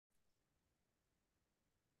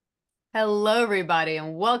Hello, everybody,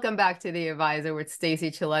 and welcome back to The Advisor with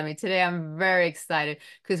Stacey Chillemi. Today, I'm very excited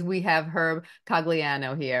because we have Herb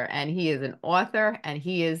Cogliano here, and he is an author, and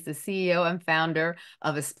he is the CEO and founder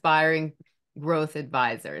of Aspiring Growth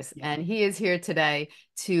Advisors. Yeah. And he is here today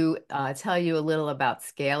to tell you a little about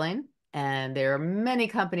scaling. And there are many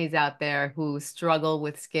companies out there who struggle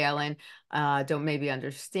with scaling, don't maybe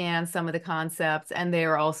understand some of the concepts. And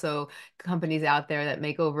there are also companies out there that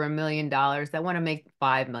make over $1 million that want to make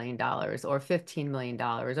 $5 million or $15 million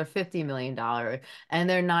or $50 million, and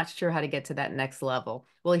they're not sure how to get to that next level.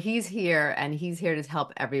 Well, he's here and he's here to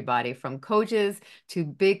help everybody from coaches to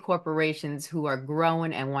big corporations who are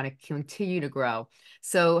growing and want to continue to grow.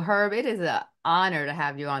 So, Herb, it is an honor to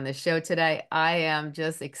have you on the show today. I am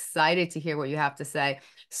just excited to hear what you have to say.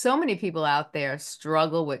 So many people out there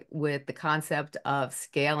struggle with the concept of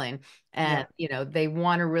scaling, and Yeah. they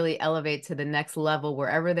want to really elevate to the next level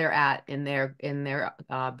wherever they're at in their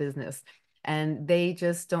business, and they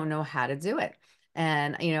just don't know how to do it.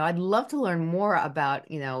 And I'd love to learn more about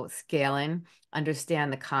scaling,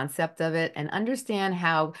 understand the concept of it, and understand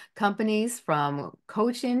how companies from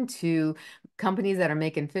coaching to companies that are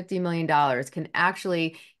making $50 million can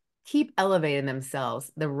actually keep elevating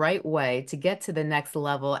themselves the right way to get to the next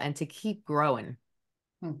level and to keep growing.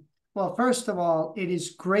 Hmm. Well, first of all, it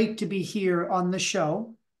is great to be here on the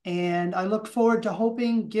show. And I look forward to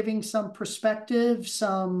hoping giving some perspective,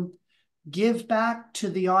 some give back to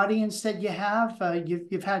the audience that you have.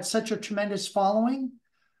 You've had such a tremendous following.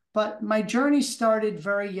 But my journey started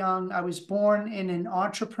very young. I was born in an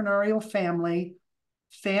entrepreneurial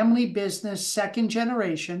family business, second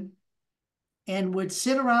generation, and would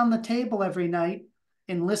sit around the table every night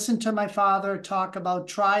and listen to my father talk about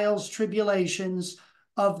trials, tribulations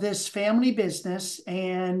of this family business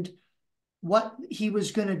and what he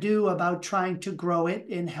was going to do about trying to grow it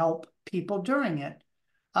and help people during it.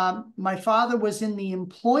 My father was in the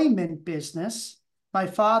employment business. My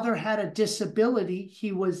father had a disability.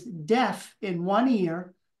 He was deaf in one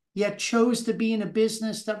ear, yet chose to be in a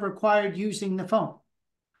business that required using the phone.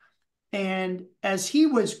 And as he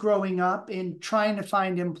was growing up and trying to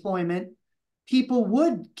find employment, people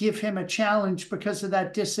would give him a challenge because of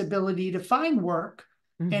that disability to find work.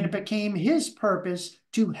 And it Mhm. became his purpose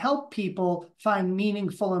to help people find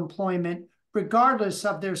meaningful employment, regardless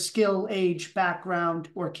of their skill, age, background,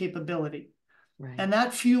 or capability. Right. And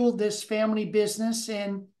that fueled this family business.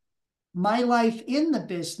 And my life in the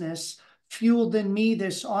business fueled in me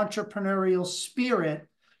this entrepreneurial spirit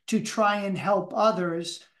to try and help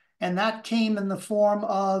others. And that came in the form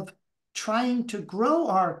of trying to grow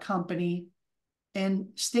our company. And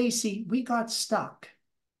Stacey, we got stuck.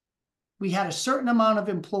 We had a certain amount of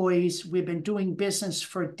employees. We've been doing business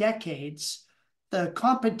for decades. The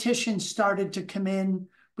competition started to come in.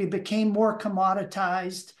 We became more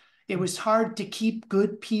commoditized. It was hard to keep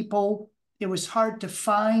good people. It was hard to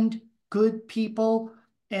find good people.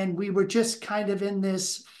 And we were just kind of in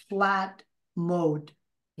this flat mode.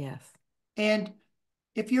 Yes. And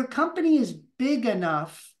if your company is big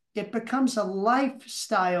enough, it becomes a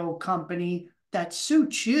lifestyle company that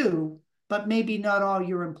suits you, but maybe not all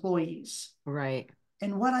your employees. Right.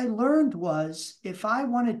 And what I learned was if I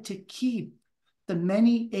wanted to keep the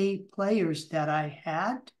many A players that I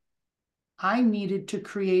had, I needed to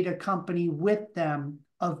create a company with them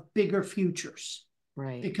of bigger futures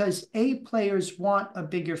Right. because A players want a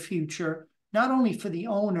bigger future, not only for the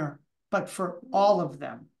owner, but for all of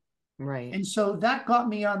them. Right. And so that got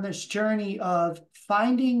me on this journey of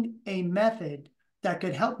finding a method that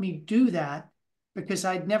could help me do that because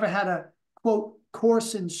I'd never had a quote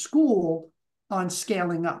course in school on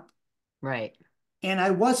scaling up. Right. And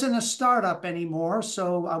I wasn't a startup anymore,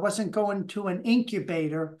 so I wasn't going to an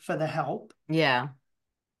incubator for the help. Yeah.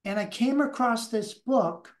 And I came across this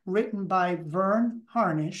book written by Vern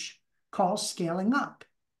Harnish called Scaling Up.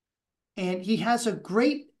 And he has a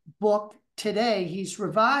great book today. He's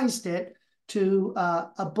revised it to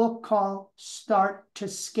a book called Start to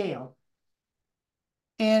Scale.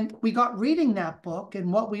 And we got reading that book,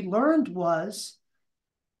 and what we learned was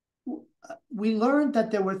we learned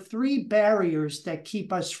that there were three barriers that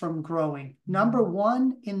keep us from growing. Number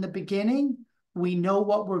one, in the beginning, we know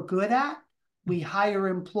what we're good at. We hire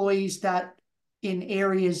employees that in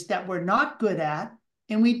areas that we're not good at,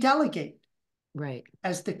 and we delegate. Right.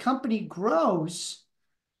 As the company grows,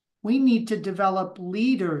 we need to develop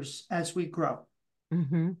leaders as we grow.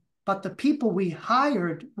 Hmm. But the people we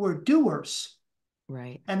hired were doers.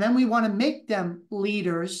 Right. And then we want to make them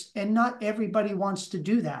leaders, and not everybody wants to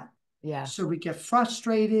do that. Yes. So we get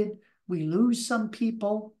frustrated, we lose some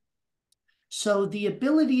people. So the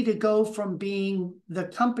ability to go from being the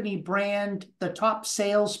company brand, the top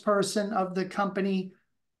salesperson of the company,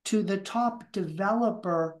 to the top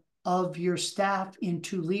developer of your staff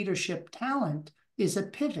into leadership talent is a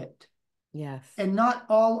pivot. Yes. And not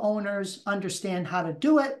all owners understand how to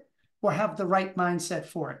do it or have the right mindset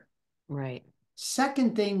for it. Right.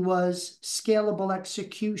 Second thing was scalable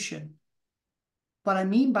execution. What I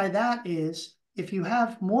mean by that is if you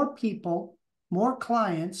have more people, more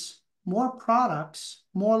clients, more products,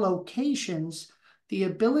 more locations, the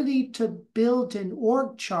ability to build an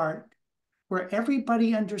org chart where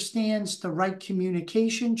everybody understands the right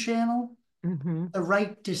communication channel, Mm-hmm. the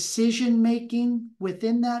right decision making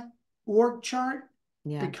within that org chart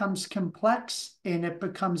Yeah. becomes complex and it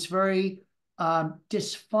becomes very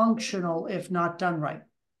dysfunctional if not done right.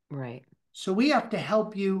 Right. So we have to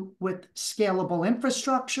help you with scalable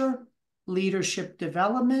infrastructure, leadership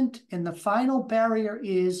development, and the final barrier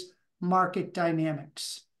is market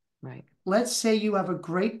dynamics. Right. Let's say you have a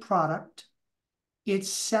great product, it's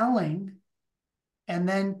selling, and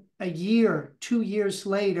then a year, 2 years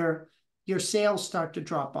later, your sales start to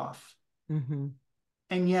drop off. Mm-hmm.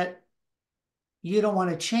 And yet you don't want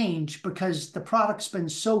to change because the product's been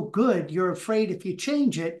so good, you're afraid if you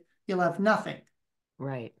change it, you'll have nothing.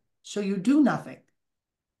 Right. So you do nothing.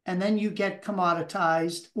 And then you get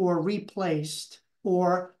commoditized or replaced,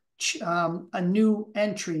 or a new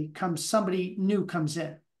entry comes, somebody new comes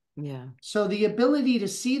in. Yeah. So the ability to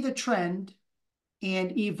see the trend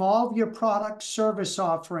and evolve your product service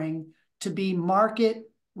offering to be market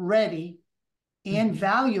ready and Mm-hmm.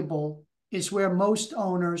 valuable is where most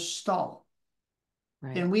owners stall.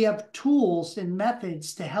 Right. And we have tools and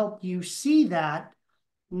methods to help you see that,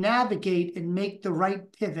 navigate, and make the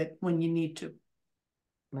right pivot when you need to.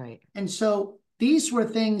 Right. And so these were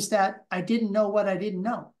things that I didn't know what I didn't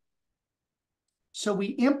know. So we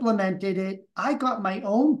implemented it. I got my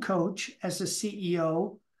own coach as a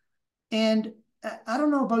CEO. And I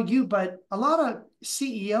don't know about you, but a lot of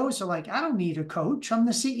CEOs are like, I don't need a coach. I'm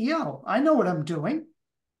the CEO. I know what I'm doing.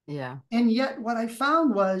 Yeah. And yet, what I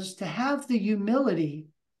found was to have the humility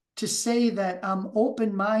to say that I'm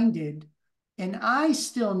open minded and I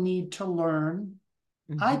still need to learn.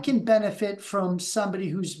 I Mm-hmm. can benefit from somebody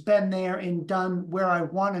who's been there and done where I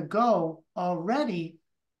want to go already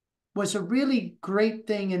was a really great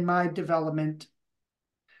thing in my development.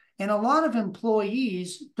 And a lot of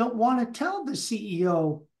employees don't want to tell the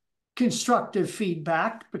CEO constructive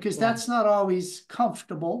feedback because Yeah. that's not always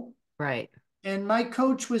comfortable. Right. And my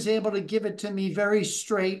coach was able to give it to me very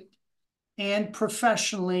straight and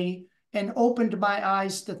professionally and opened my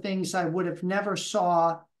eyes to things I would have never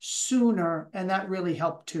saw sooner. And that really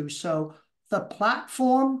helped too. So the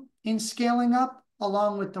platform in scaling up,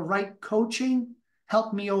 along with the right coaching,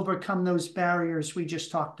 helped me overcome those barriers we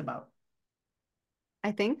just talked about.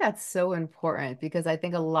 I think that's so important because I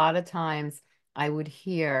think a lot of times I would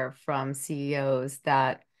hear from CEOs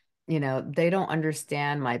that, they don't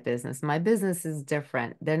understand my business. My business is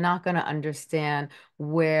different. They're not going to understand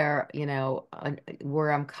where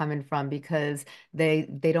I'm coming from because they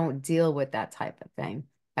don't deal with that type of thing.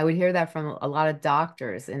 I would hear that from a lot of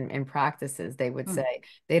doctors in practices. They would Hmm. say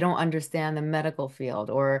they don't understand the medical field,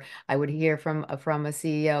 or I would hear from a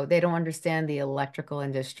CEO, they don't understand the electrical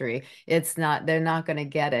industry. It's not, they're not going to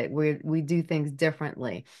get it. We do things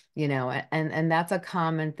differently, and that's a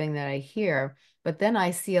common thing that I hear. But then I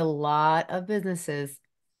see a lot of businesses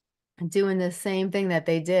doing the same thing that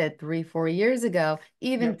they did 3, 4 years ago,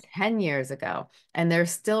 even Yep. 10 years ago. And they're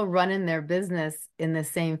still running their business in the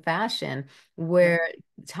same fashion Yep. where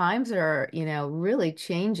times are, really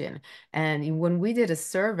changing. And when we did a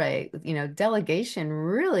survey, delegation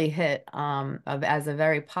really hit as a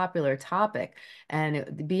very popular topic,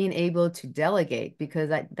 and being able to delegate, because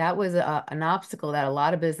that was an obstacle that a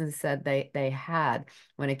lot of businesses said they had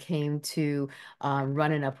when it came to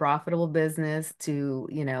running a profitable business, to,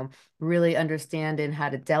 really understanding how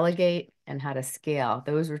to delegate and how to scale.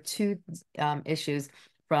 Those were two issues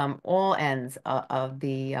from all ends of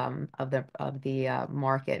the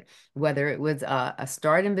market, whether it was a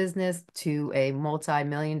starting business to a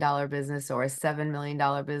multi-million-dollar business, or a $7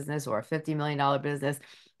 million business, or a $50 million business.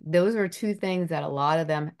 Those were two things that a lot of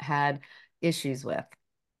them had issues with.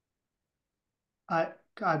 I,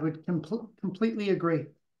 I would completely agree.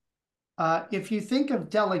 If you think of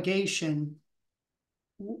delegation,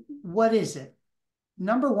 what is it?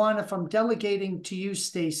 Number one, if I'm delegating to you,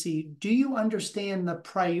 Stacey, do you understand the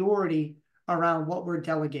priority around what we're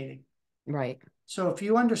delegating? Right. So if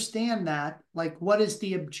you understand that, like what is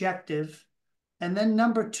the objective? And then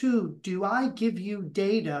number two, do I give you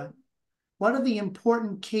data? What are the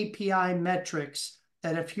important KPI metrics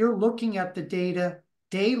that if you're looking at the data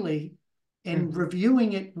daily and Hmm.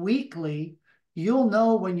 reviewing it weekly, you'll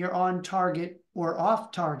know when you're on target or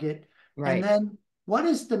off target. And Right. then what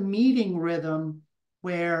is the meeting rhythm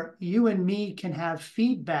where you and me can have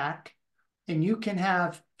feedback and you can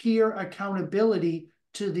have peer accountability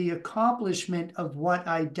to the accomplishment of what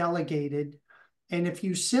I delegated. And if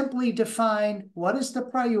you simply define what is the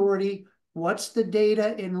priority, what's the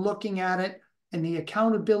data in looking at it, and the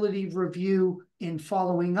accountability review in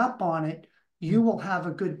following up on it, you will Mhm. have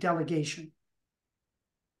a good delegation.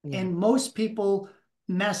 Yeah. And most people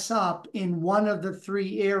mess up in one of the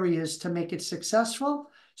three areas to make it successful.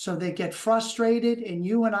 So they get frustrated, and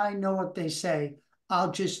you and I know what they say,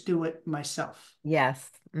 I'll just do it myself. Yes.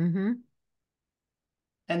 Hmm.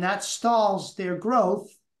 And that stalls their growth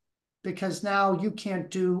because now you can't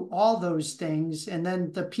do all those things. And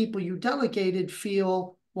then the people you delegated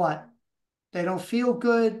feel what? They don't feel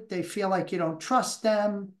good. They feel like you don't trust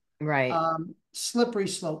them. Right. Slippery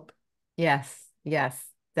slope. Yes, yes,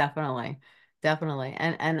 definitely. Definitely.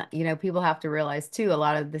 And people have to realize too, a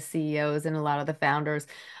lot of the CEOs and a lot of the founders,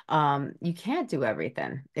 you can't do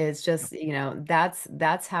everything. It's just,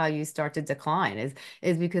 that's how you start to decline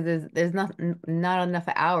is because there's not enough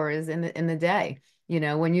hours in the day.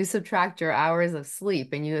 When you subtract your hours of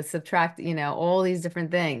sleep and you subtract, all these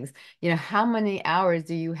different things, how many hours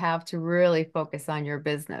do you have to really focus on your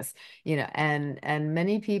business? And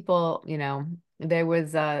many people, there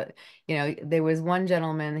was there was one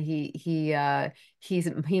gentleman, he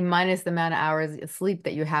minus the amount of hours of sleep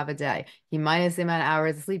that you have a day. He minus the amount of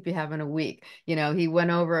hours of sleep you have in a week. He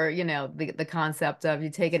went over, the concept of you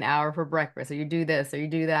take an hour for breakfast or you do this or you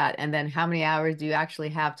do that, and then how many hours do you actually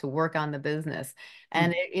have to work on the business?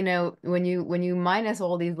 And when you minus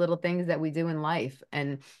all these little things that we do in life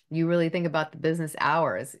and you really think about the business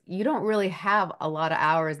hours, you don't really have a lot of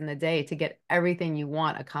hours in the day to get everything you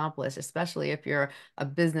want accomplished, especially if you're a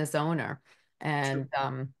business owner. True.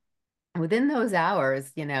 And within those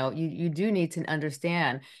hours, you do need to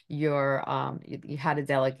understand you how to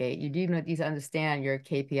delegate. You do need to understand your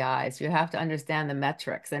KPIs. You have to understand the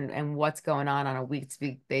metrics and what's going on a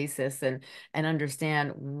week-to-week basis and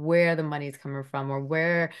understand where the money is coming from or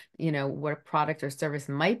where, what product or service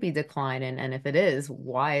might be declining. And if it is,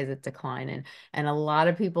 why is it declining? And a lot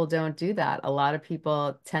of people don't do that. A lot of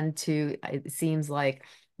people tend to, it seems like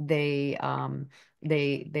they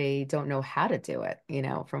don't know how to do it,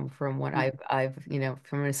 from what I've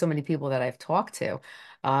from so many people that I've talked to,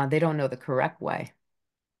 they don't know the correct way.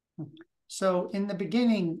 So in the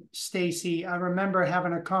beginning, Stacey, I remember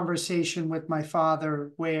having a conversation with my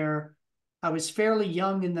father where I was fairly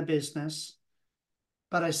young in the business,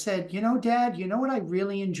 but I said, Dad, you know what I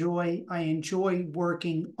really enjoy? I enjoy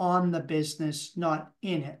working on the business, not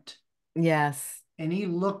in it. Yes. And he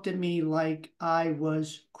looked at me like I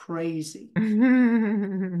was crazy.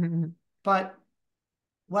 But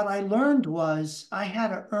what I learned was I had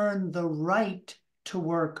to earn the right to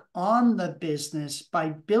work on the business by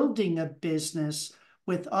building a business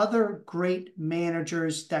with other great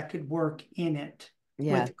managers that could work in it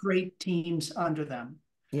Yes. with great teams under them.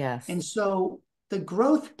 Yes. And so the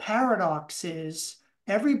growth paradox is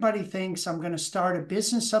everybody thinks I'm going to start a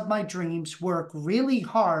business of my dreams, work really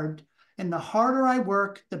hard. And the harder I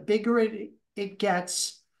work, the bigger it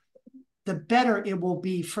gets, the better it will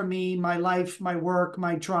be for me, my life, my work,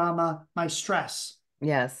 my drama, my stress.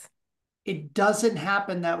 Yes. It doesn't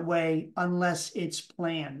happen that way unless it's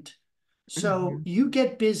planned. So Hmm. you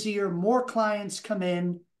get busier, more clients come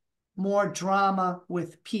in, more drama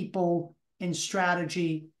with people and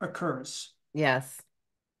strategy occurs. Yes.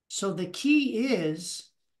 So the key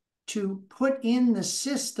is to put in the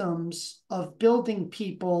systems of building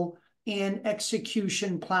people and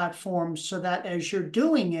execution platforms so that as you're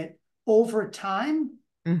doing it over time,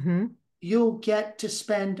 Hmm. you'll get to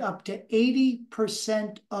spend up to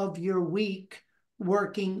 80% of your week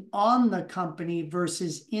working on the company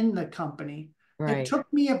versus in the company. It Right.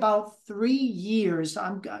 took me about 3 years.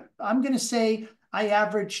 I'm going to say I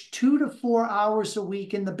averaged 2 to 4 hours a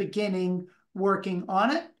week in the beginning working on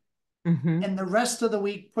it, Hmm. and the rest of the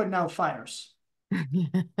week putting out fires,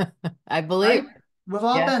 I believe right? it. We've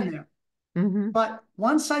all Yeah. been there. Hmm. But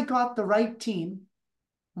once I got the right team,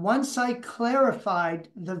 once I clarified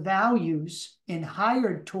the values and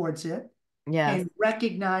hired towards it Yes. and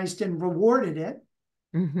recognized and rewarded it,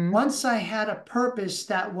 Hmm. once I had a purpose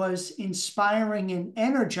that was inspiring and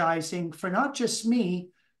energizing for not just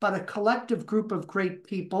me, but a collective group of great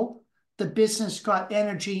people, the business got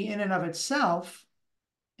energy in and of itself.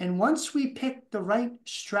 And once we picked the right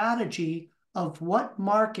strategy of what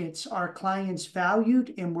markets our clients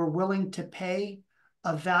valued and were willing to pay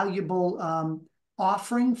a valuable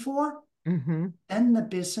offering for, Mm-hmm. then the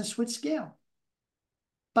business would scale.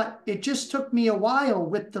 But it just took me a while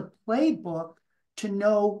with the playbook to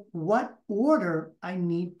know what order I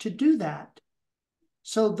need to do that.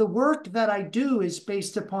 So the work that I do is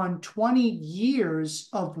based upon 20 years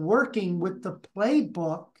of working with the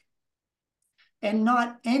playbook, and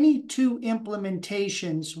not any two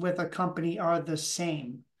implementations with a company are the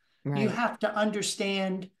same. You Right. have to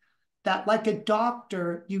understand that, like a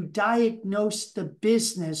doctor, you diagnose the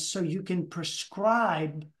business so you can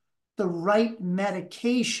prescribe the right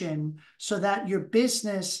medication so that your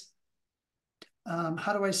business,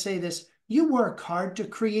 how do I say this? You work hard to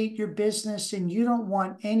create your business and you don't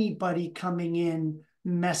want anybody coming in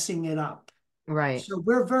messing it up. Right. So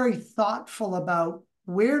we're very thoughtful about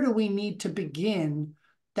where do we need to begin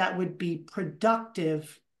that would be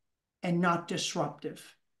productive and not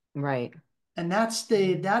disruptive. Right. And that's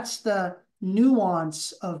the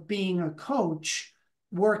nuance of being a coach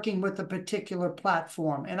working with a particular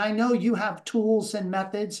platform. And I know you have tools and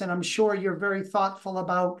methods, and I'm sure you're very thoughtful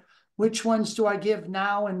about which ones do I give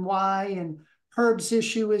now and why. And Herb's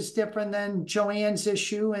issue is different than Joanne's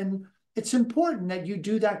issue. And it's important that you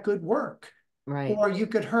do that good work, Right. or you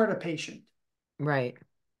could hurt a patient. Right.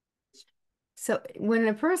 So when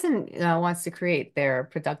a person wants to create their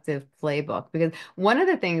productive playbook, because one of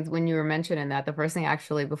the things when you were mentioning that, the first thing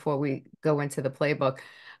actually before we go into the playbook,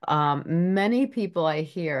 many people I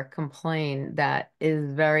hear complain that it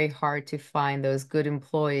is very hard to find those good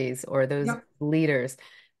employees or those Yep. leaders.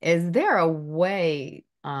 Is there a way?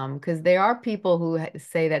 Because there are people who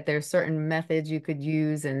say that there's certain methods you could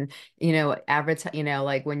use and advertise,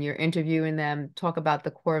 like when you're interviewing them, talk about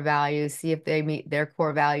the core values, see if they meet their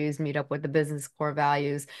core values, meet up with the business core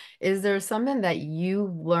values. Is there something that you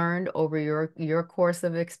learned over your course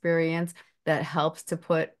of experience that helps to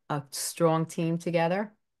put a strong team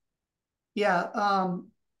together? Yeah.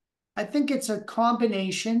 I think it's a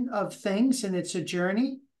combination of things and it's a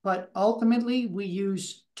journey, but ultimately we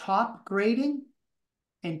use top grading.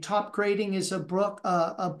 And top grading is a book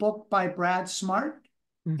by Brad Smart,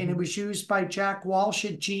 and it Hmm. was used by Jack Walsh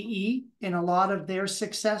at GE in a lot of their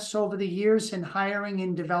success over the years in hiring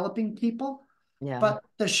and developing people. Yeah. But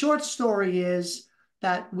the short story is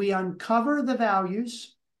that we uncover the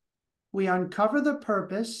values, we uncover the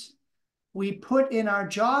purpose, we put in our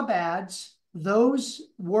job ads those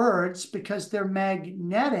words because they're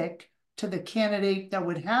magnetic to the candidate that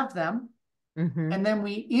would have them. Hmm. And then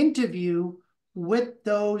we interview with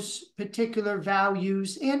those particular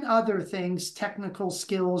values and other things, technical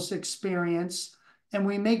skills, experience, and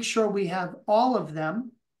we make sure we have all of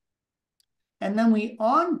them. And then we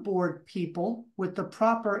onboard people with the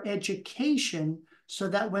proper education so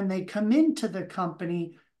that when they come into the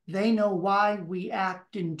company, they know why we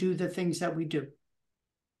act and do the things that we do.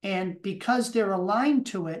 And because they're aligned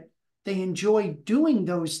to it, they enjoy doing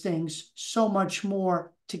those things so much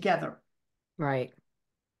more together. Right.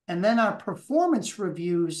 And then our performance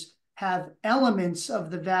reviews have elements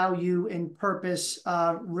of the value and purpose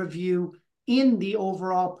review in the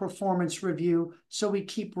overall performance review. So we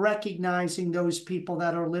keep recognizing those people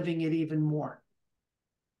that are living it even more.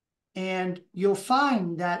 And you'll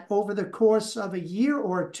find that over the course of a year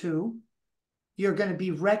or two, you're going to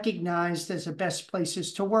be recognized as the best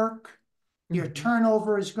places to work. Your Hmm.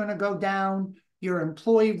 turnover is going to go down. Your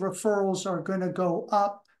employee referrals are going to go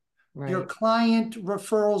up. Your Right. client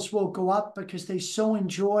referrals will go up because they so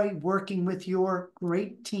enjoy working with your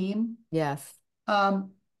great team. Yes.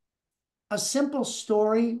 Um, a simple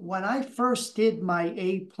story, when I first did my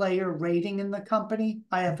A player rating in the company,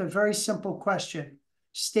 I have a very simple question.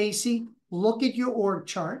 Stacey, look at your org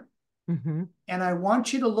chart, Hmm. and I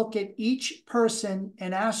want you to look at each person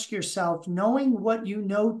and ask yourself, knowing what you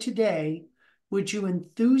know today, would you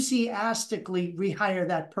enthusiastically rehire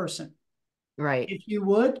that person? Right. If you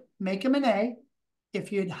would, make them an A.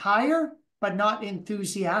 If you'd hire, but not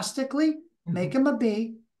enthusiastically, make Hmm. them a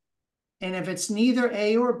B. And if it's neither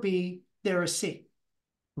A or B, they're a C.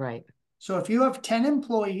 Right. So if you have 10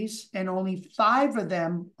 employees and only 5 of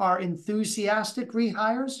them are enthusiastic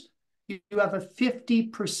rehires, you have a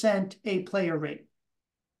 50% A player rate.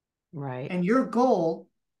 Right. And your goal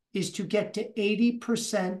is to get to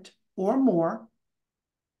 80% or more.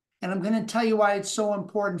 And I'm going to tell you why it's so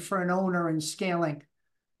important for an owner in scaling.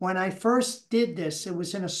 When I first did this, it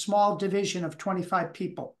was in a small division of 25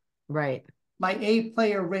 people. Right. My A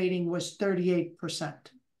player rating was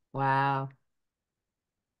 38%. Wow.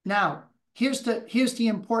 Now, here's the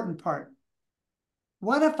important part.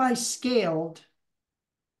 What if I scaled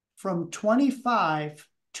from 25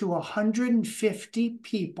 to 150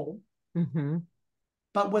 people, Hmm.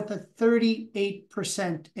 but with a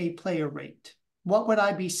 38% A player rate? what would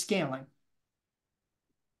I be scaling?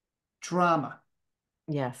 Drama.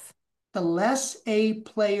 Yes. The less A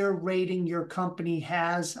player rating your company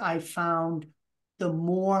has, I found, the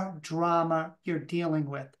more drama you're dealing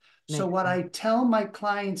with. So Makes what sense. I tell my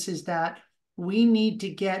clients is that we need to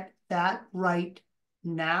get that right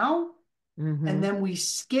now, and Mm-hmm. then we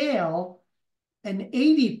scale an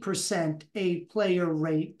 80% A player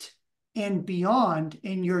rate and beyond,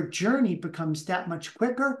 and your journey becomes that much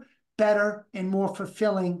quicker, better, and more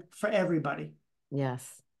fulfilling for everybody.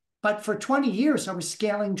 Yes. But for 20 years, I was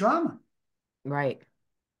scaling drama, Right.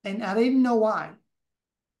 and I didn't know why.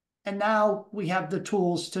 And now we have the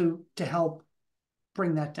tools to help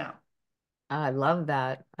bring that down. I love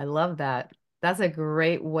that. I love that. That's a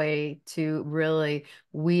great way to really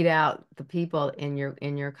weed out the people in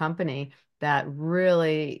your company that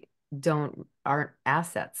really don't aren't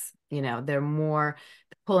assets. You know, they're more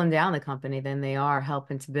pulling down the company than they are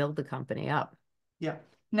helping to build the company up. Yeah.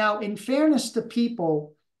 Now, in fairness to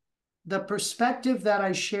people, the perspective that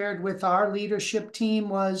I shared with our leadership team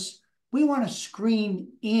was we want to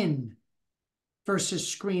screen in versus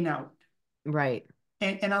screen out. Right.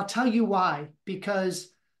 And I'll tell you why.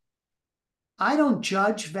 Because I don't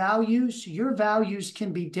judge values. Your values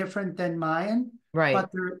can be different than mine, Right. but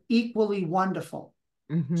they're equally wonderful.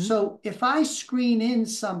 Mm-hmm. So if I screen in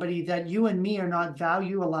somebody that you and me are not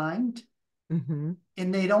value aligned Mm-hmm.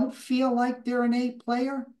 and they don't feel like they're an A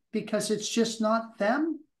player because it's just not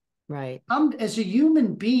them, Right. I'm, as a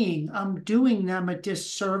human being, I'm doing them a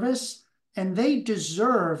disservice, and they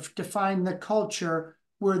deserve to find the culture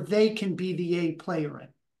where they can be the A player in.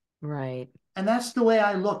 Right. And that's the way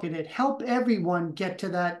I look at it. Help everyone get to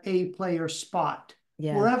that A player spot,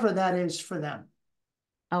 Yes. wherever that is for them.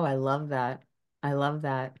 Oh, I love that. I love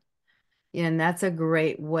that. And that's a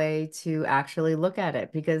great way to actually look at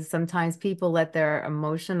it because sometimes people let their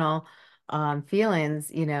emotional feelings,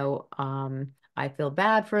 I feel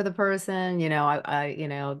bad for the person,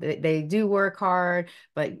 they do work hard,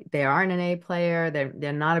 but they aren't an A player.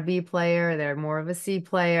 They're not a B player. They're more of a C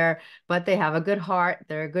player, but they have a good heart.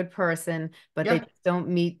 They're a good person, but they Yep. just don't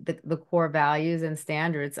meet the core values and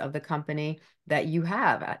standards of the company that you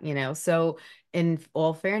have, So in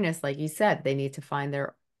all fairness, like you said, they need to find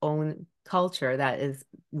their own culture that is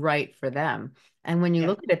right for them. And when you Yeah.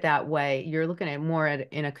 look at it that way, you're looking at it more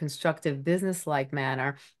in a constructive business-like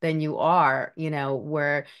manner than you are,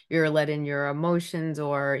 where you're letting your emotions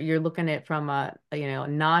or you're looking at it from a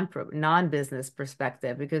non-business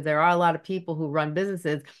perspective because there are a lot of people who run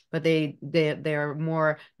businesses, but they're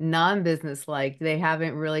more non-business like. They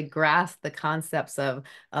haven't really grasped the concepts of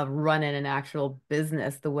running an actual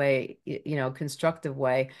business the way, constructive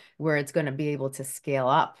way where it's going to be able to scale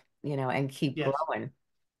up, and keep Yes. growing.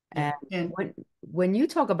 Yeah. And And when you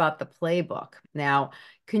talk about the playbook, now,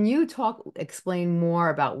 can you explain more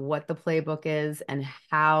about what the playbook is and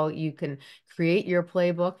how you can create your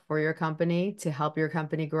playbook for your company to help your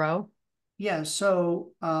company grow? yeah,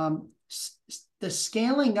 so the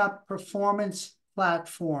scaling up performance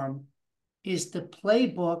platform is the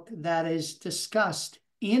playbook that is discussed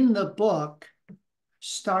in the book,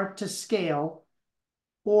 Start to Scale,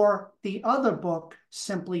 or the other book,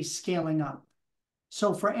 Simply Scaling Up.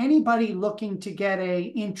 So for anybody looking to get a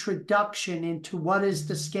introduction into what is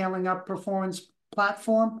the scaling up performance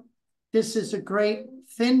platform, this is a great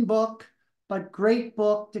thin book, but great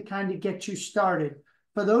book to kind of get you started.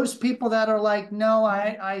 For those people that are like, no,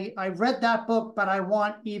 I read that book, but I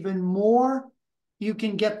want even more, you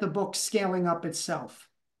can get the book Scaling Up itself.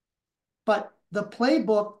 But the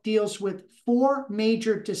playbook deals with four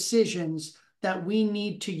major decisions that we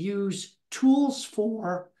need to use tools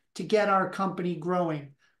for to get our company growing.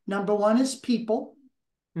 Number one is people.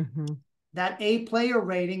 Mm-hmm. That A player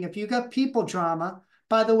rating, if you got people drama,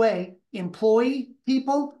 by the way, employee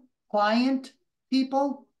people, client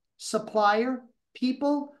people, supplier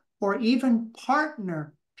people, or even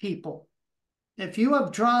partner people. If you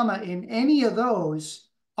have drama in any of those,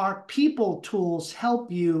 our people tools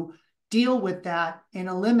help you deal with that and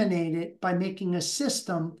eliminate it by making a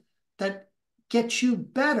system that gets you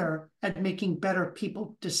better at making better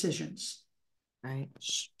people decisions. Right.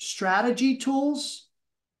 Strategy tools,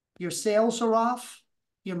 your sales are off,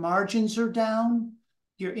 your margins are down,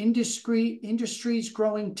 your industry's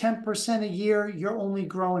growing 10% a year, you're only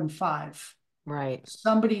growing 5. Right.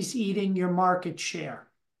 Somebody's eating your market share.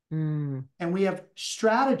 Mm, And we have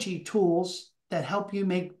strategy tools that help you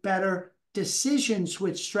make better decisions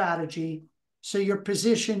with strategy so you're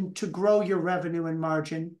positioned to grow your revenue and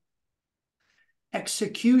margin.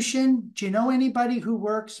 Execution. Do you know anybody who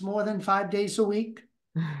works more than 5 days a week?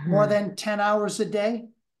 More than 10 hours a day?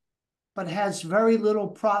 but has very little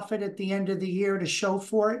profit at the end of the year to show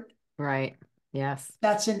for it. Right. Yes.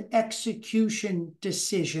 That's an execution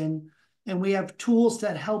decision. And we have tools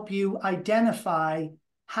that help you identify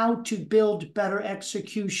how to build better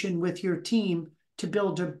execution with your team to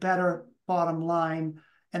build a better bottom line.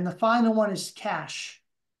 And the final one is cash.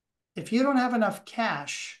 If you don't have enough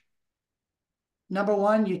cash, number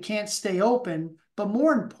one, you can't stay open, but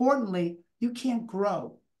more importantly, you can't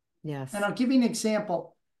grow. And Yes. I'll give you an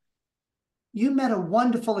example. You met a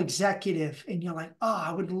wonderful executive and you're like, oh,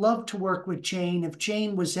 I would love to work with Jane. If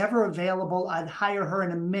Jane was ever available, I'd hire her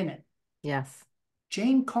in a minute. Yes.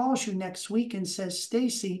 Jane calls you next week and says,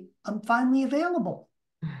 Stacey, I'm finally available.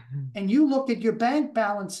 And you look at your bank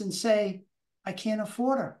balance and say, I can't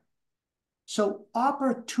afford her. So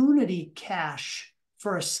opportunity cash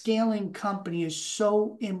for a scaling company is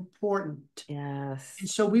so important. Yes. And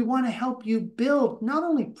so we want to help you build not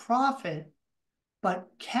only profit, but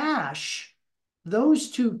cash.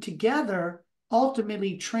 Those two together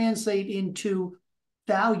ultimately translate into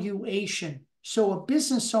valuation. So a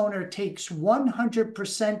business owner takes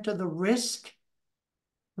 100% of the risk.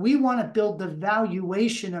 We want to build the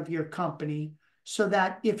valuation of your company so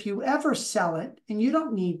that if you ever sell it, and you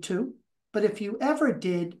don't need to, but if you ever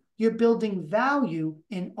did, you're building value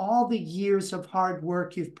in all the years of hard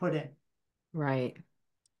work you've put in. Right.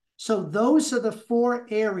 So those are the 4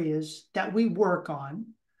 areas that we work on.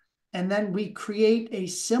 And then we create a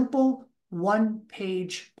simple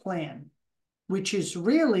 1-page plan, which is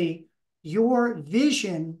really your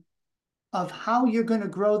vision of how you're going to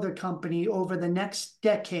grow the company over the next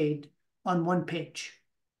decade on 1 page.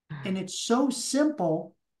 And it's so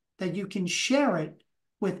simple that you can share it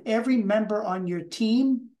with every member on your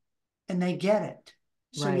team and they get it.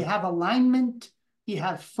 So you Right. have alignment, you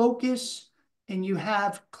have focus, and you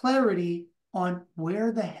have clarity on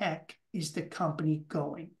where the heck is the company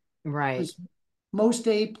going. Right. Because most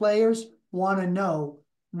A players want to know,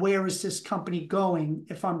 where is this company going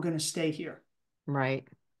if I'm going to stay here? Right.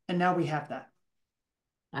 And now we have that.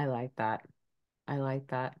 I like that. I like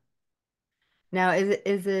that. Now,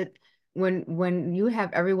 is it when you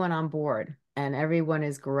have everyone on board and everyone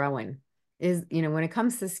is growing, is when it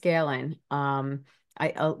comes to scaling, a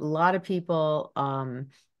lot of people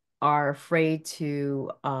are afraid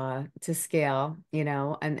to scale,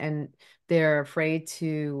 and they're afraid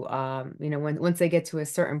to once they get to a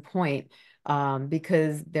certain point,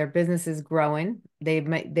 because their business is growing, they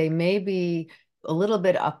may be a little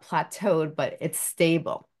bit plateaued, but it's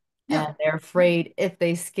stable. And Yeah. they're Yeah. afraid if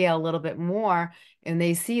they scale a little bit more and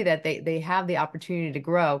they see that they have the opportunity to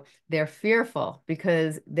grow, they're fearful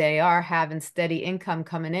because they are having steady income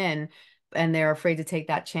coming in, and they're afraid to take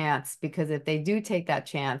that chance, because if they do take that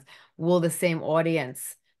chance, will the same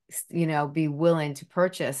audience, be willing to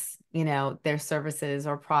purchase, their services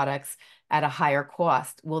or products at a higher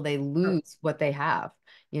cost? Will they Sure. lose what they have?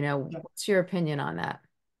 Yeah. What's your opinion on that?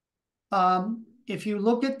 If you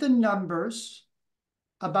look at the numbers,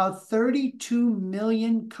 about 32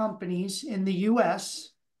 million companies in the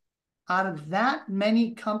US. Out of that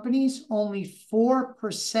many companies, only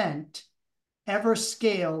 4% ever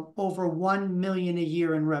scale over 1 million a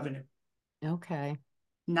year in revenue. Okay.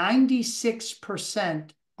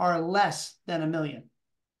 96% are less than a million.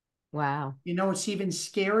 Wow. You know what's even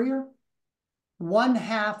scarier?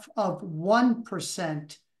 1/2 of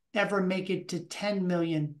 1% ever make it to 10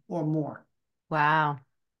 million or more. Wow.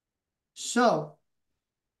 So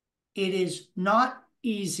it is not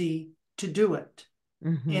easy to do it,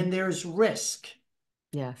 Mm-hmm. and there's risk.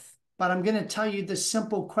 Yes. But I'm going to tell you the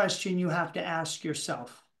simple question you have to ask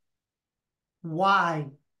yourself.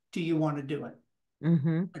 Why do you want to do it?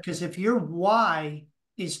 Mm-hmm. Because if your why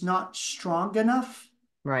is not strong enough,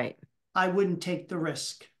 Right. I wouldn't take the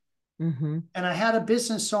risk. Mm-hmm. And I had a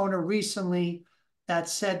business owner recently that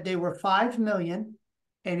said they were 5 million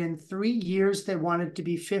and in 3 years they wanted to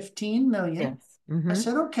be 15 million. Yes. I Mm-hmm.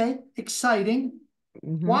 said, okay, exciting.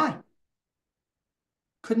 Mm-hmm. Why?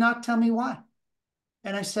 Could not tell me why.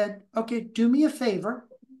 And I said, okay, do me a favor.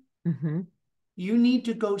 Mm-hmm. You need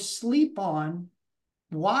to go sleep on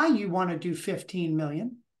why you want to do 15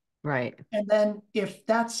 million. Right. And then if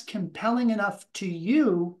that's compelling enough to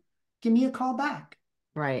you, give me a call back.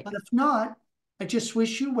 Right. But if not, I just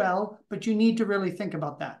wish you well, but you need to really think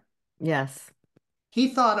about that. Yes. He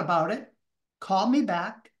thought about it, called me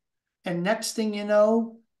back, and next thing you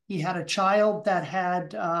know, he had a child that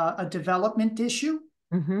had a development issue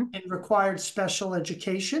Mm-hmm. and required special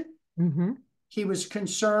education. Mm-hmm. He was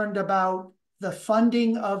concerned about the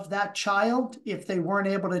funding of that child if they weren't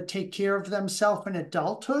able to take care of themselves in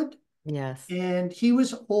adulthood. Yes. And he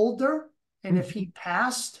was older And if he Mm-hmm.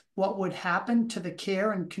 passed, what would happen to the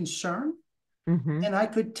care and concern? Mm-hmm. And I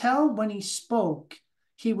could tell when he spoke,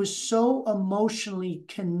 he was so emotionally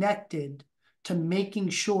connected to making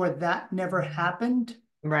sure that never happened.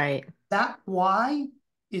 Right. That why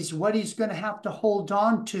is what he's going to have to hold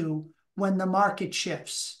on to when the market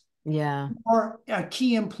shifts Yeah. or a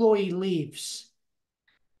key employee leaves,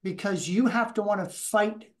 because you have to want to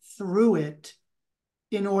fight through it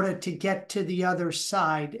in order to get to the other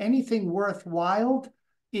side. Anything worthwhile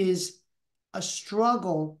is a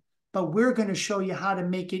struggle, but we're going to show you how to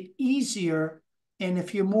make it easier. And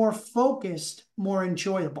if you're more focused, more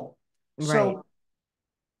enjoyable. Right. So,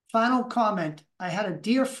 final comment, I had a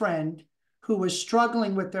dear friend who was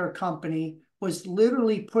struggling with their company, was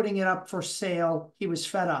literally putting it up for sale. He was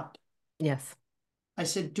fed up. Yes. I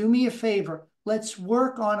said, do me a favor. Let's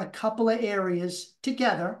work on a couple of areas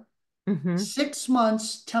together. Mm-hmm. 6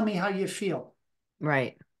 months, tell me how you feel.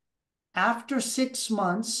 Right. After 6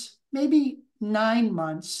 months, maybe 9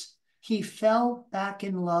 months, he fell back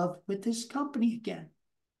in love with his company again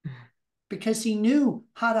because he knew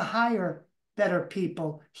how to hire better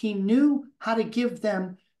people. He knew how to give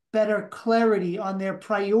them better clarity on their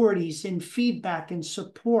priorities and feedback and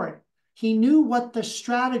support. He knew what the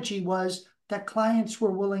strategy was that clients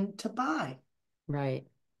were willing to buy. Right.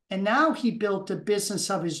 And now he built a business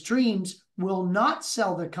of his dreams, will not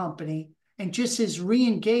sell the company, and just is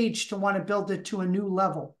re-engaged to want to build it to a new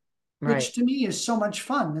level, Right. which to me is so much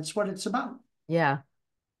fun. That's what it's about. Yeah.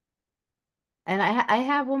 And I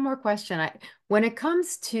have one more question. When it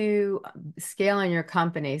comes to scaling your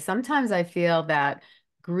company, sometimes I feel that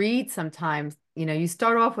greed sometimes, you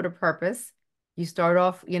start off with a purpose. You start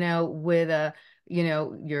off, with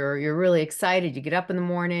you're really excited. You get up in the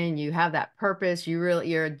morning, you have that purpose, you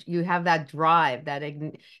have that drive, that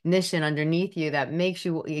ignition underneath you that makes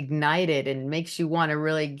you ignited and makes you want to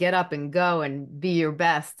really get up and go and be your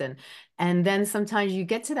best. And then sometimes you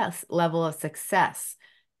get to that level of success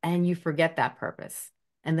and you forget that purpose.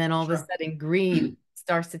 And then all of a Sure. sudden, greed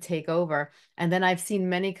starts to take over. And then I've seen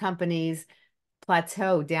many companies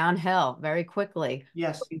plateau downhill very quickly.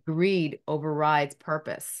 Yes. Greed overrides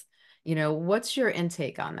purpose. What's your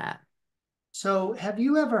intake on that? So have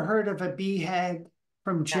you ever heard of a BHAG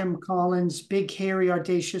from No, Jim Collins, Big Hairy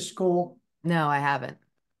Audacious Goal? no, I haven't.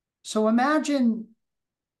 So imagine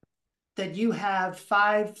that you have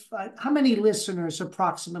how many listeners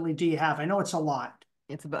approximately do you have? I know it's a lot.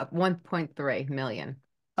 It's about 1.3 million.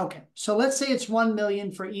 Okay, so let's say it's 1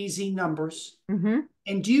 million for easy numbers. Mm-hmm.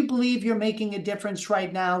 And do you believe you're making a difference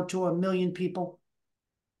right now to 1 million people?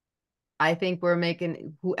 I think we're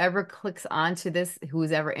making whoever clicks onto this,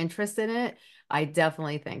 who's ever interested in it, I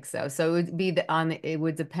definitely think so. So it would be it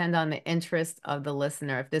would depend on the interest of the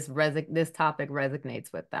listener if this topic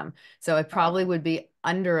resonates with them. So it All right, probably would be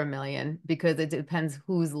under a million because it depends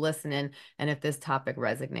who's listening and if this topic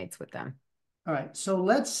resonates with them. all right. So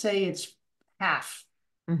let's say it's half,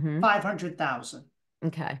 Mm-hmm. 500,000.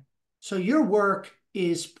 Okay. So your work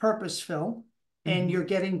is purposeful and Mm-hmm. you're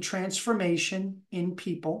getting transformation in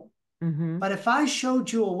people. Mm-hmm. But if I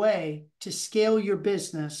showed you a way to scale your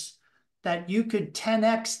business that you could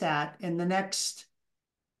 10x that in the next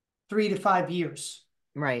 3 to 5 years,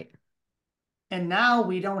 Right. and now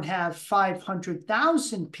we don't have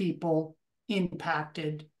 500,000 people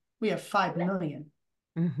impacted, we have 5 million.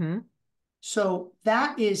 Mm-hmm. So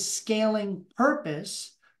that is scaling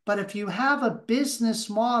purpose. But if you have a business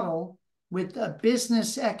model with a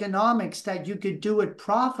business economics that you could do it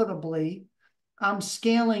profitably, I'm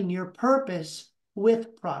scaling your purpose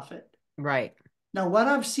with profit. Right. Now, what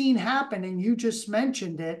I've seen happen, and you just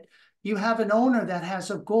mentioned it, you have an owner that has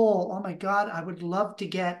a goal. Oh my God, I would love to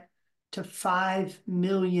get to 5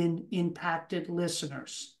 million impacted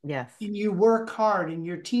listeners. Yes. And you work hard and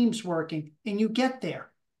your team's working and you get there.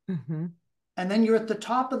 Mm-hmm. And then you're at the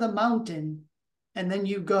top of the mountain and then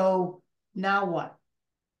you go, now what?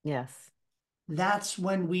 Yes. That's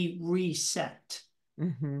when we reset.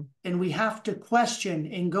 Mm-hmm. And we have to question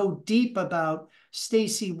and go deep about,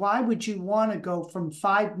 Stacey, why would you want to go from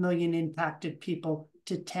 5 million impacted people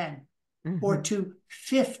to 10 or Mm-hmm. to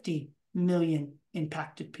 50 million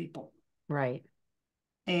impacted people? Right.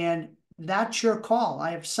 And that's your call.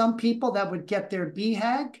 I have some people that would get their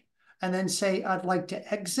BHAG and then say, I'd like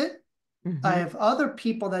to exit. I Mm-hmm. have other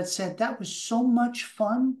people that said, that was so much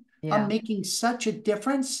fun. I'm Yeah. making such a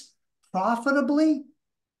difference profitably.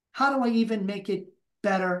 How do I even make it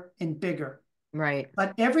better and bigger? Right.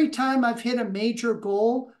 But every time I've hit a major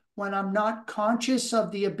goal, when I'm not conscious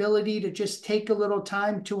of the ability to just take a little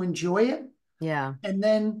time to enjoy it Yeah. and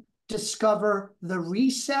then discover the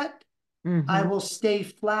reset, I Mm-hmm. will stay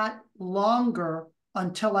flat longer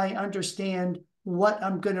until I understand what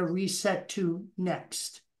I'm going to reset to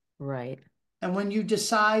next. Right. And when you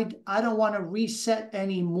decide, I don't want to reset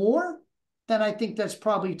anymore, then I think that's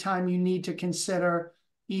probably time you need to consider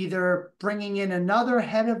either bringing in another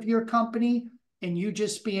head of your company and you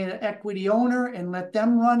just be an equity owner and let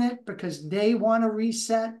them run it because they want to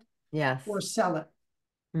reset, Yes. or sell it.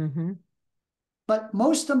 Mm-hmm. But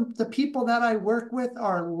most of the people that I work with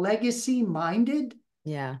are legacy minded.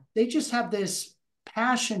 Yeah. They just have this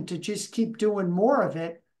passion to just keep doing more of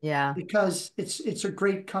it Yeah. because it's a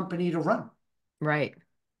great company to run. Right.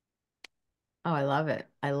 Oh, I love it.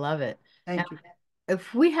 I love it. Now, Thank you.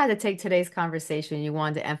 if we had to take today's conversation, you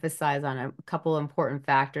wanted to emphasize on a couple important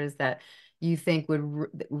factors that you think would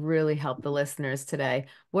really help the listeners today.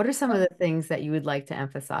 What are some of the things that you would like to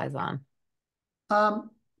emphasize on? Um,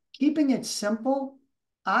 Keeping it simple,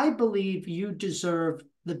 I believe you deserve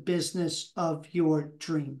the business of your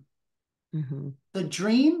dream. Hmm. The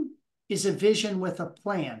dream is a vision with a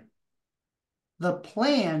plan. The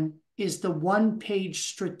plan is the one-page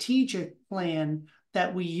strategic plan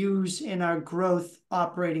that we use in our growth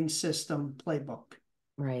operating system playbook.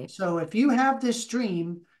 Right. So if you have this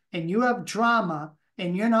dream and you have drama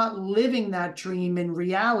and you're not living that dream in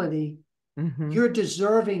reality, Hmm. you're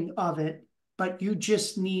deserving of it, but you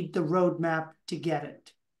just need the roadmap to get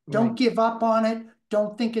it. Don't Right. give up on it.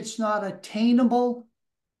 Don't think it's not attainable.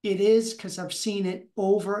 It is, because I've seen it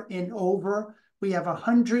over and over. We have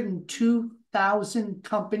 102,000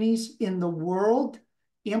 companies in the world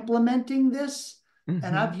implementing this. And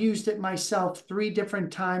Hmm. I've used it myself 3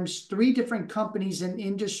 different times, 3 different companies and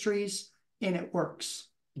industries, and it works.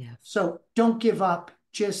 Yes. So don't give up,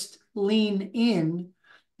 just lean in.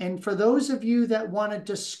 And for those of you that want to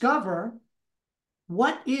discover,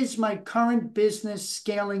 what is my current business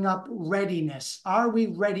scaling up readiness? Are we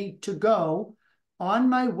ready to go? On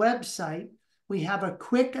my website, we have a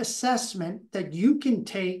quick assessment that you can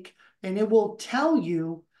take, and it will tell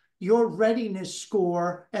you your readiness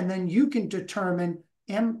score, and then you can determine,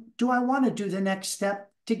 do I want to do the next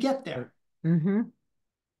step to get there? Hmm.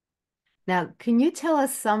 Now, can you tell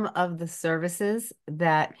us some of the services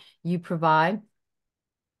that you provide?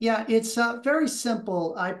 Yeah, it's very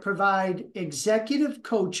simple. I provide executive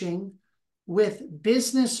coaching with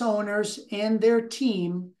business owners and their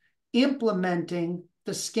team implementing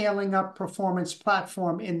the scaling up performance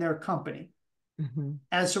platform in their company. Hmm.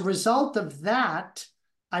 As a result of that,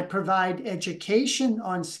 I provide education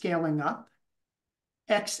on scaling up,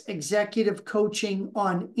 executive coaching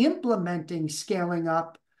on implementing scaling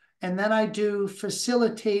up, and then I do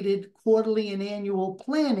facilitated quarterly and annual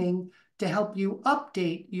planning to help you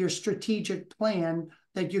update your strategic plan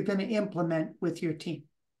that you're going to implement with your team.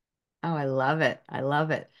 Oh, I love it. I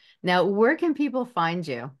love it. Now, where can people find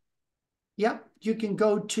you? Yep, you can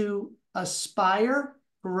go to Aspire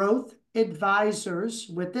Growth Advisors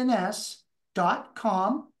with an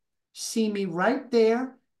S.com. See me right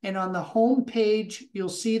there. And on the home page, you'll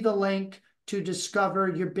see the link to discover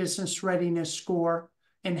your business readiness score.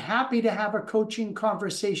 And happy to have a coaching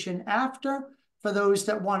conversation after for those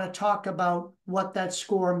that want to talk about what that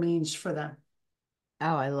score means for them.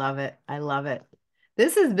 Oh, I love it. I love it.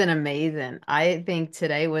 This has been amazing. I think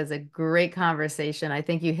today was a great conversation. I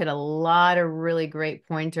think you hit a lot of really great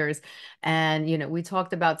pointers. And, we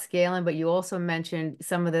talked about scaling, but you also mentioned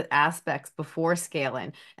some of the aspects before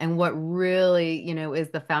scaling and what really, is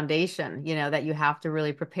the foundation, that you have to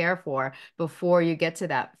really prepare for before you get to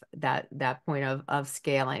that point of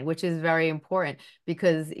scaling, which is very important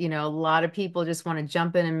because, a lot of people just want to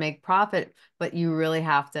jump in and make profit, but you really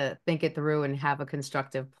have to think it through and have a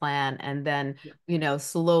constructive plan and then, Yeah,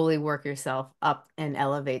 slowly work yourself up and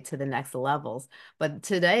elevate to the next levels. But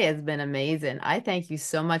today has been amazing. I thank you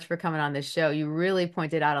so much for coming on this show. You really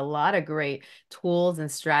pointed out a lot of great tools and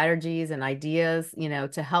strategies and ideas,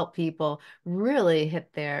 to help people really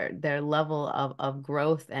hit their level of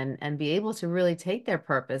growth and be able to really take their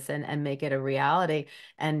purpose and make it a reality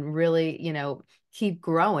and really, keep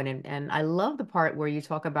growing. And I love the part where you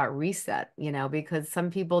talk about reset, because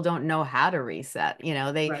some people don't know how to reset.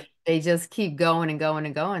 right. They just keep going and going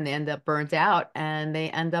and going. They end up burnt out and they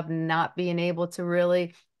end up not being able to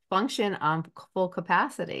really function on full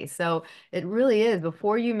capacity. So it really is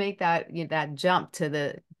before you make that jump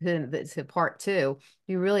to part two,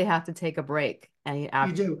 you really have to take a break and You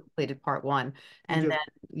after you do. completed part one. You And do. then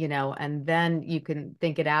and then you can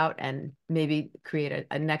think it out and maybe create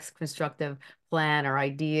a next constructive plan or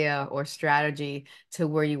idea or strategy to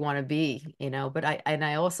where you want to be. But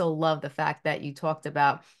I also love the fact that you talked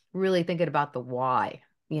about really thinking about the why.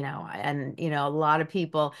 and a lot of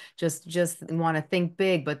people just want to think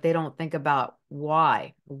big, but they don't think about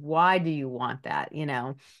why do you want that,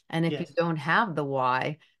 and if you Yes. don't have the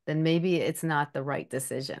why, then maybe it's not the right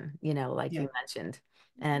decision, like Yeah. you mentioned.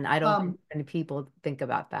 And I don't think Um, many people think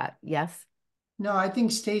about that. Yes. no, I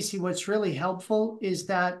think, Stacey, what's really helpful is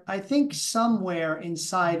that I think somewhere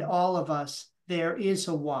inside all of us, there is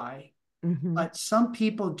a why, Mm-hmm. but some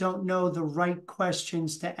people don't know the right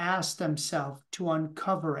questions to ask themselves to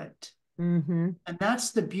uncover it. Mm-hmm. And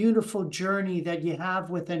that's the beautiful journey that you have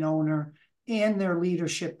with an owner and their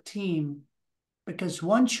leadership team. Because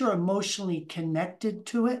once you're emotionally connected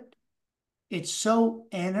to it, it's so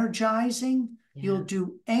energizing. Yeah. You'll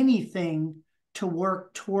do anything to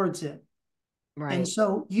work towards it. And Right.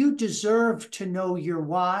 so you deserve to know your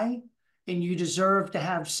why, and you deserve to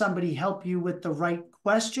have somebody help you with the right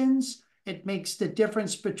questions. It makes the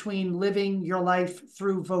difference between living your life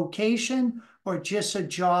through vocation or just a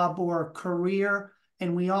job or a career.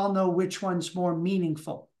 And we all know which one's more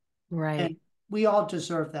meaningful. Right. And we all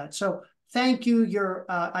deserve that. So thank you.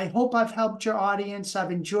 I hope I've helped your audience.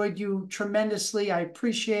 I've enjoyed you tremendously. I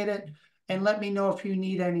appreciate it. And let me know if you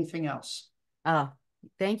need anything else. Oh,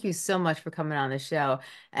 thank you so much for coming on the show.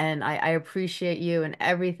 And I appreciate you and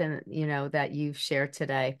everything, that you've shared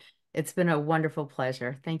today. It's been a wonderful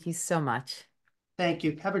pleasure. Thank you so much. Thank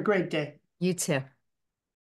you. Have a great day. You too.